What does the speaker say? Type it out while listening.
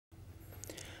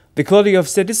The quality of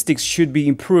statistics should be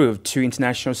improved to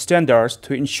international standards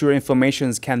to ensure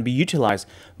information can be utilized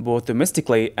both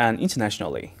domestically and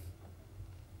internationally.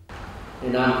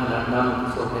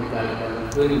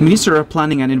 Minister of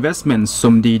Planning and Investment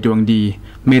Somdy Duangdy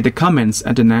made the comments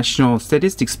at the National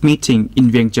Statistics meeting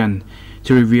in Vientiane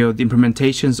to reveal the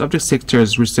implementations of the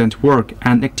sector's recent work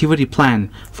and activity plan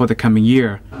for the coming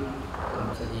year.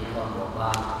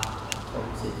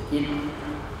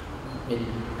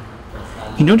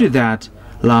 He noted that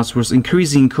Laos was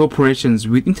increasing cooperations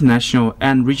with international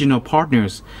and regional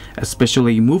partners,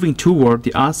 especially moving toward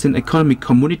the Asean Economic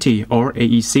Community or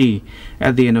AEC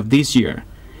at the end of this year.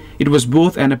 It was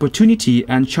both an opportunity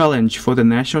and challenge for the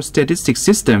national statistics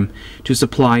system to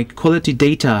supply quality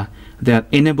data that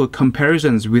enable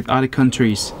comparisons with other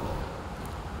countries.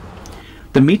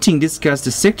 The meeting discussed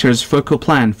the sector's focal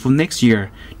plan for next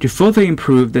year to further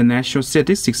improve the national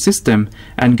statistics system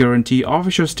and guarantee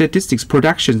official statistics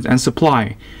production and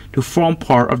supply to form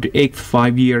part of the 8th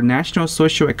Five-Year National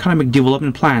Socio-Economic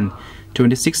Development Plan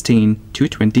 2016 to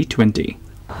 2020.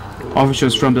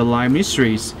 Officials from the Live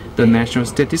Ministries, the National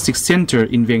Statistics Center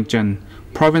in Vientiane,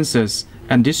 provinces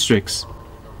and districts,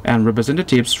 and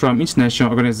representatives from international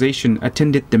organizations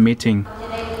attended the meeting.